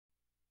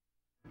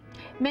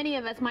Many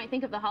of us might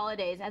think of the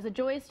holidays as a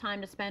joyous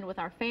time to spend with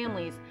our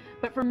families,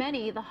 but for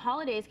many, the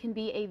holidays can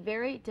be a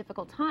very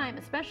difficult time,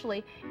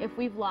 especially if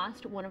we've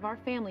lost one of our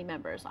family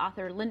members.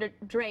 Author Linda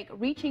Drake,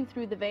 Reaching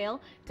Through the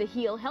Veil to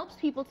Heal, helps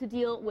people to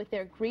deal with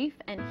their grief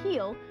and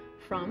heal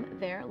from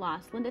their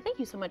loss. Linda, thank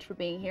you so much for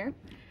being here.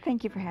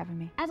 Thank you for having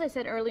me. As I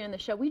said earlier in the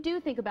show, we do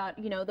think about,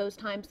 those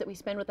times that we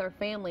spend with our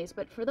families,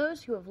 but for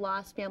those who have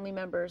lost family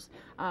members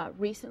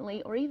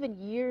recently or even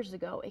years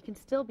ago, it can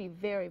still be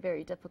very,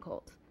 very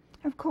difficult.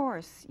 Of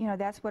course,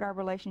 that's what our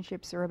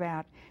relationships are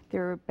about.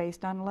 They're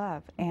based on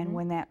love, and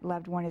when that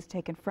loved one is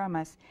taken from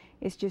us,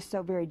 it's just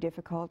so very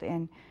difficult,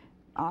 and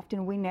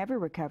often we never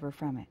recover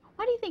from it.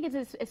 Why do you think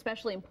it's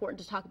especially important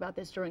to talk about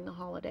this during the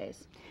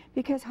holidays?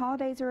 Because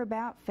holidays are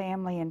about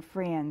family and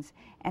friends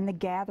and the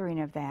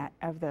gathering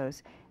of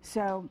those.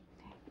 So,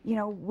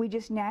 we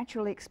just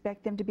naturally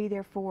expect them to be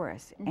there for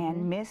us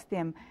and miss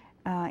them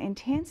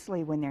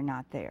intensely when they're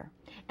not there.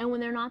 And when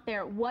they're not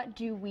there, what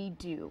do we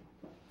do?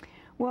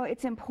 Well,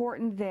 it's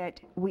important that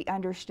we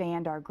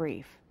understand our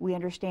grief. We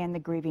understand the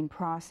grieving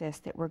process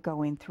that we're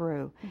going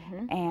through,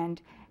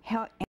 and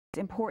it's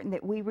important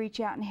that we reach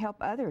out and help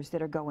others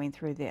that are going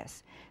through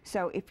this.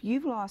 So if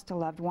you've lost a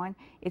loved one,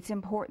 it's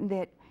important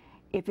that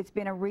if it's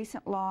been a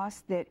recent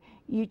loss, that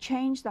you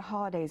change the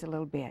holidays a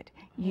little bit.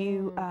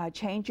 You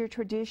change your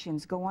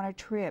traditions, go on a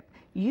trip.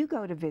 You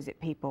go to visit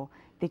people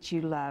that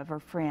you love or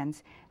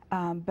friends,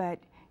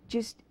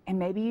 and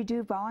maybe you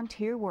do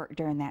volunteer work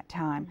during that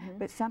time,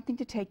 but something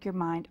to take your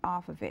mind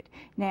off of it.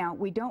 Now,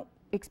 we don't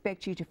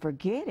expect you to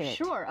forget it.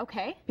 Sure,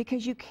 okay.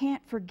 Because you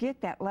can't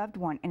forget that loved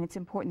one, and it's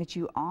important that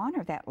you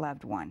honor that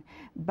loved one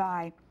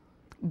by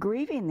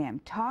grieving them,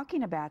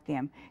 talking about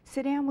them.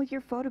 Sit down with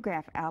your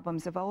photograph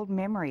albums of old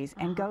memories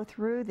and go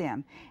through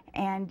them,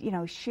 and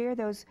share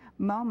those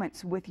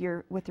moments with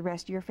the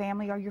rest of your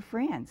family or your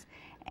friends,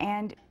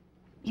 and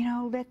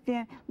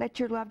let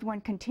your loved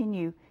one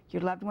continue.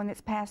 Your loved one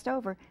that's passed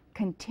over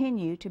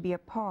continue to be a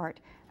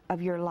part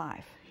of your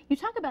life. You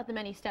talk about the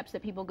many steps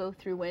that people go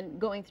through when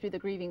going through the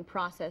grieving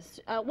process.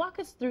 Walk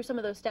us through some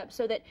of those steps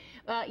so that,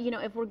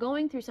 if we're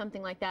going through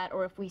something like that,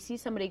 or if we see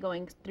somebody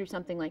going through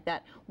something like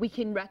that, we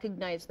can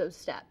recognize those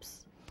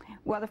steps.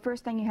 Well, the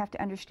first thing you have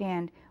to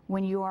understand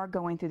when you are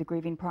going through the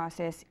grieving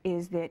process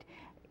is that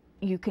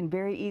you can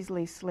very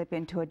easily slip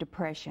into a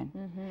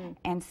depression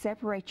and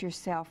separate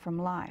yourself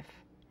from life.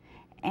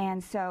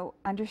 And so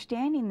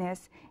understanding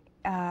this,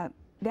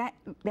 that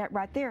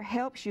right there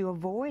helps you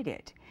avoid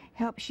it,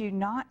 helps you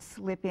not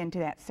slip into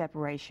that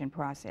separation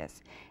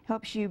process,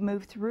 helps you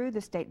move through the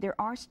state. There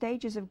are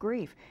stages of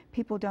grief.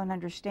 People don't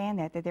understand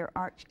that there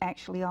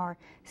actually are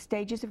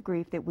stages of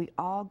grief that we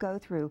all go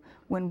through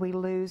when we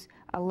lose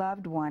a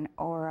loved one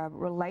or a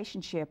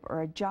relationship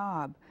or a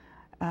job.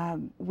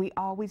 We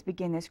always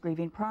begin this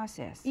grieving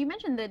process. You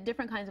mentioned the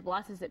different kinds of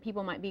losses that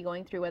people might be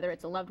going through, whether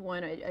it's a loved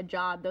one, a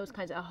job, those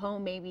kinds of, a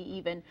home maybe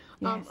even.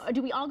 Yes.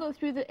 Do we all go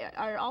through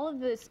are all of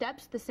the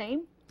steps the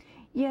same?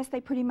 Yes,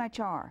 they pretty much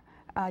are.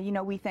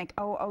 We think,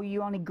 oh,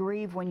 you only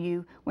grieve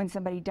when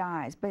somebody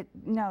dies, but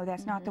no,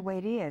 that's not the way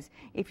it is.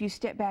 If you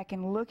step back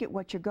and look at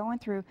what you're going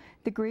through,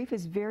 the grief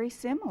is very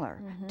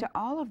similar to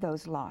all of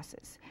those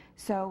losses.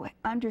 So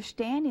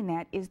understanding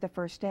that is the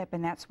first step,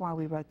 and that's why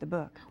we wrote the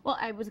book. Well,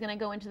 I was going to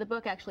go into the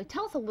book, actually.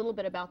 Tell us a little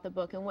bit about the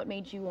book and what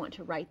made you want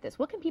to write this.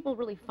 What can people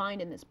really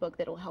find in this book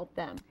that will help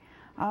them?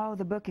 Oh,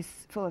 the book is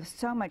full of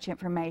so much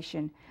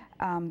information.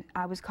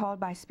 I was called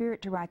by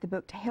Spirit to write the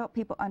book to help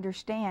people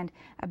understand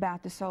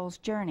about the soul's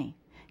journey,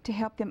 to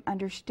help them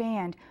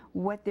understand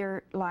what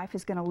their life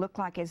is going to look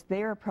like as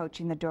they're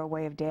approaching the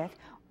doorway of death,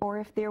 or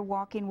if they're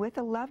walking with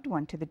a loved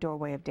one to the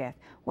doorway of death.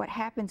 What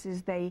happens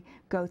is they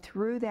go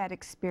through that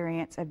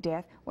experience of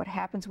death, what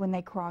happens when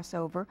they cross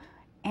over,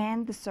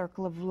 and the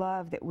circle of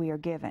love that we are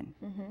given.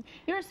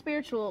 You're a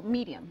spiritual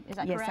medium, is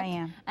that correct?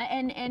 Yes, I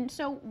am. And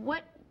so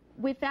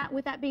with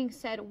that being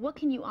said, what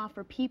can you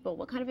offer people?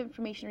 What kind of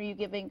information are you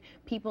giving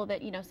people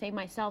that, say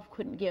myself,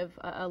 couldn't give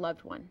a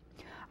loved one?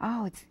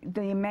 Oh, it's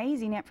the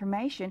amazing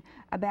information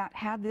about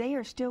how they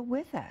are still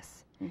with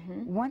us.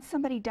 Once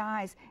somebody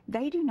dies,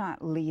 they do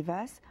not leave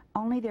us.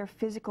 Only their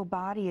physical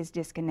body is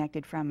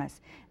disconnected from us.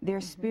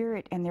 Their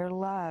spirit and their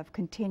love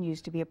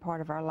continues to be a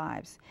part of our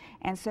lives.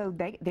 And so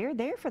they're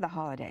there for the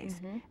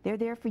holidays. They're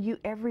there for you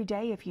every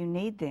day if you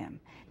need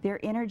them.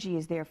 Their energy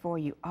is there for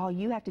you. All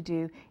you have to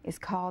do is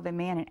call them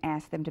in and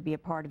ask them to be a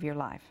part of your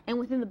life. And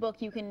within the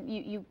book,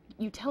 you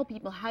tell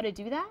people how to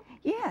do that?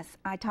 Yes,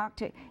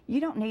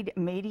 you don't need a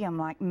medium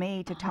like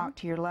me to talk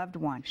to your loved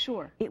one.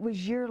 Sure. It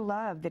was your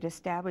love that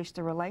established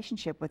the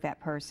relationship with that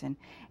person,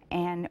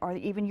 or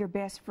even your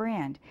best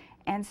friend.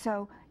 And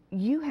so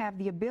you have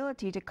the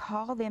ability to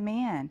call them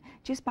in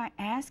just by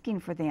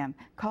asking for them,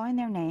 calling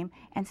their name,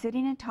 and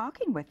sitting and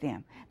talking with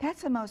them.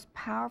 That's the most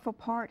powerful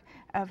part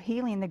of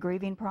healing the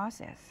grieving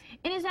process.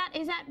 And is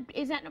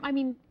that I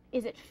mean,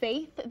 is it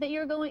faith that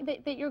you're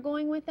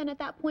going with then at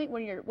that point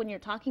when you're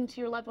talking to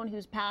your loved one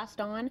who's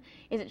passed on?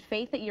 Is it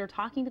faith that you're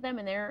talking to them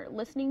and they're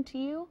listening to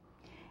you?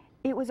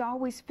 It was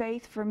always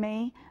faith for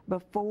me.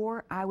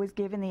 Before I was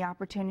given the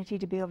opportunity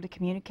to be able to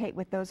communicate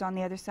with those on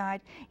the other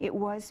side, it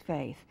was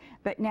faith.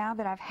 But now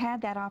that I've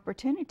had that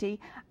opportunity,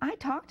 I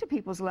talk to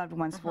people's loved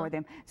ones for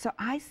them. So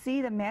I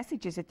see the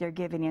messages that they're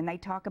giving in. They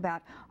talk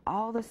about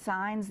all the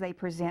signs they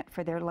present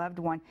for their loved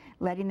one,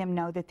 letting them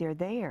know that they're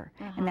there.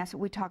 And that's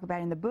what we talk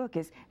about in the book,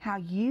 is how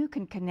you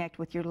can connect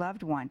with your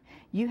loved one.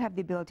 You have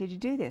the ability to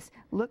do this.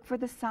 Look for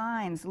the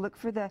signs, look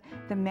for the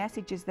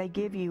messages they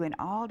give you in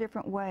all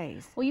different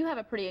ways. Well, you have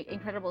a pretty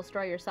incredible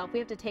story yourself. We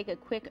have to take a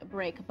quick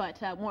break, but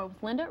more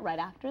with Linda right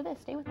after this.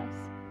 Stay with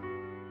us.